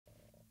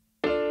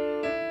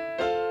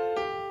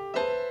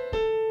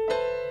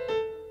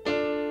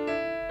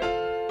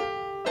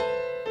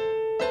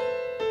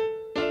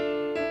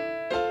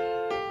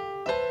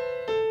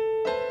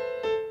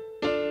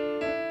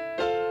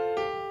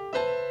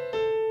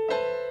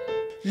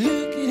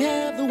Look at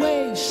how the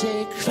waves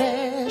say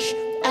crash.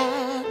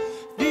 I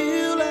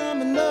feel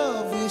I'm in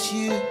love with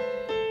you.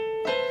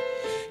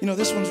 You know,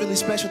 this one's really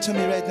special to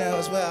me right now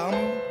as well.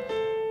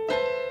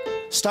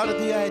 Started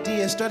the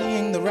idea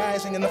studying the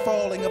rising and the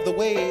falling of the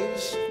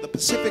waves, the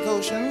Pacific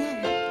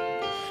Ocean,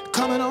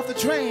 coming off the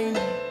train,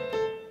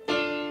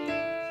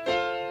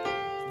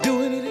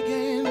 doing it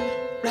again,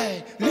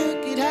 right.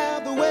 Look at how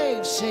the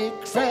waves say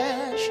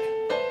crash.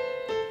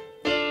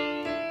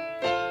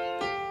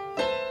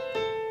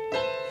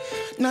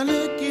 Now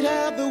look at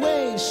how the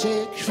waves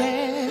say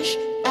crash.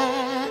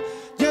 I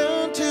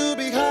yearn to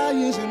be high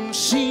as them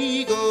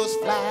seagulls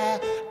fly.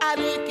 I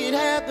look at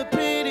how the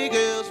pretty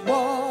girls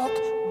walk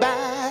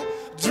by,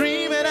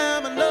 dreaming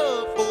I'm in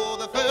love for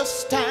the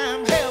first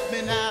time. Help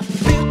me now,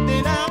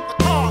 lifting out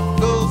the car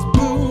goes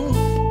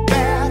boom,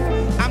 back.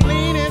 I'm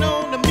leaning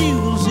on the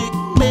music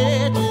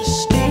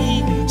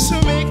majesty,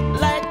 so make it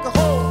like a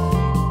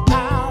whole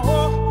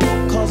power,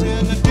 cause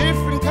in a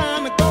different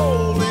kind of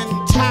golden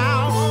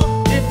tower.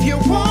 If you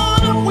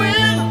wanna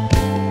win,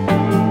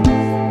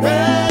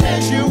 bad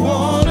as you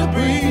wanna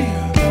breathe,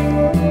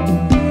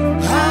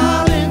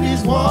 out in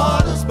these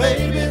waters,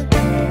 baby.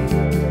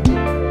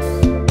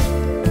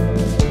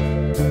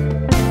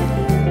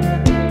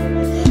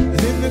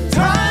 Then the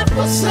tide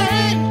will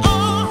sing,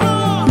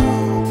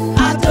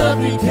 I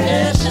doubly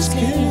catch your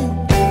skin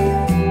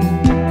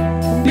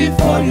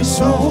before your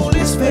soul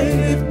is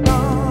faded.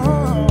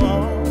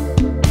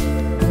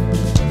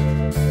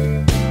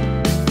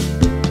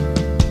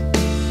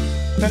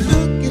 Now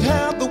look at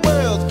how the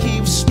world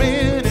keeps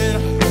spinning.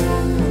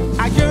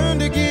 I yearn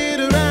to get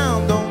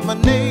around on my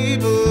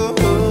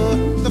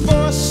neighborhood. The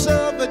voice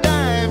of a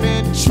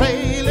diamond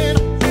trailing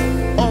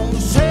on the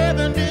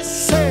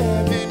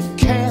 77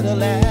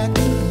 Cadillac.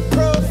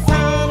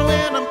 Profound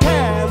when I'm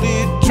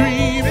Kylie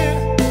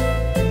dreaming,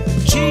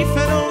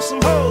 chiefing on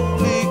some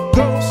Holy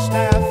Ghost I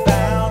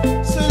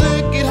found. So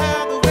look at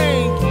how the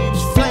rain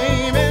keeps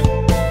flaming,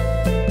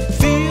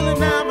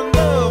 feeling I'm in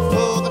love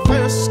for the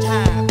first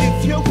time.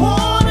 If you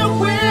wanna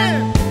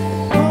win,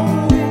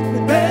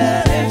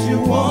 bad as you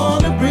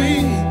wanna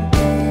breathe,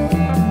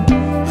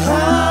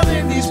 out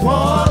in these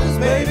waters,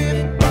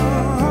 baby.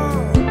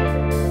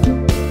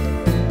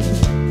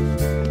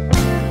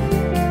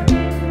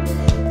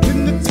 Then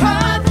the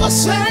tide will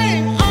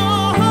sing,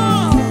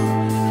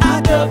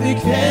 I doubly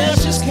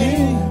catch your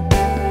skin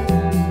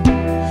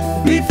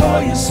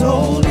before your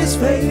soul is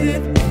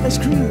faded. Let's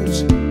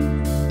cruise.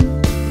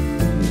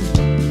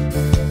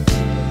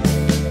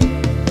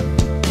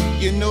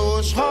 You know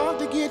it's hard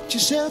to get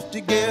yourself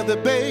together,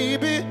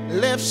 baby.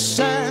 Left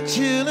side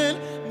chilling,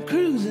 I'm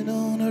cruising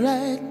on her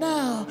right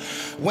now.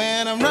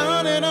 When I'm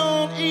running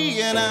on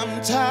E and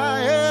I'm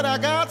tired, I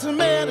got to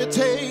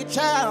meditate,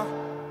 child.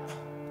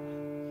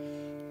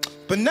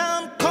 But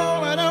now I'm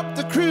calling up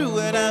the crew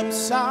and I'm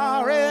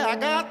sorry, I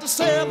got to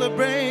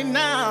celebrate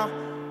now.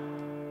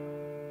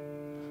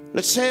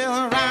 Let's sail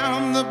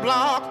around the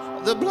block,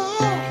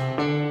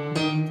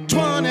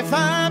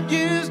 25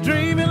 years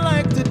dreaming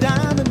like the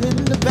diamond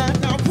in the back.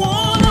 I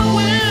wanna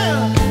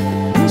win,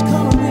 who's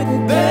coming with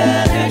it?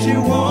 Bad as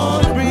you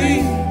wanna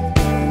breathe,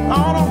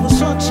 out on the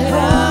sunset,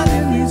 out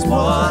in these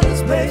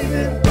waters,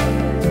 baby.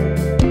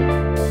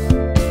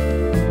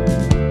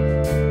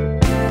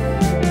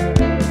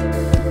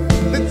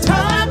 The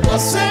time will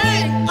say